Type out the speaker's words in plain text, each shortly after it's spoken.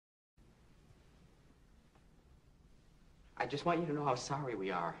I just want you to know how sorry we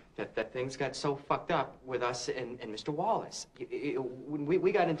are that things got so fucked up with us and Mr. Wallace.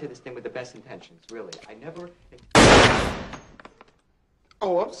 We got into this thing with the best intentions, really. I never...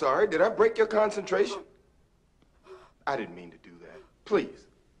 Oh, I'm sorry. Did I break your concentration? I didn't mean to do that. Please,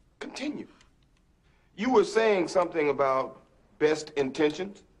 continue. You were saying something about best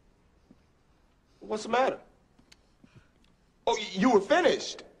intentions? What's the matter? Oh, you were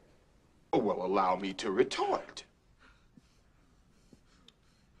finished. Oh, well, allow me to retort.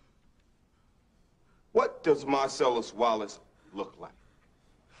 What does Marcellus Wallace look like?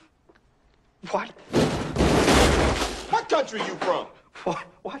 What? What country you from? What?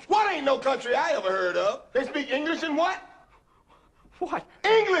 What ain't no country I ever heard of? They speak English and what? What?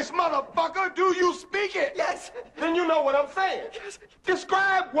 English, motherfucker! Do you speak it? Yes. Then you know what I'm saying. Yes.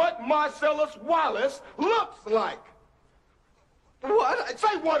 Describe what Marcellus Wallace looks like. What?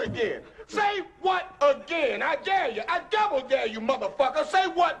 Say what again? Say what again? I dare you. I double dare you, motherfucker. Say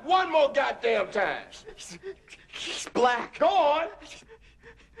what one more goddamn time. He's black. Go on.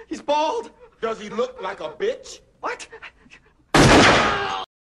 He's bald. Does he look like a bitch? What?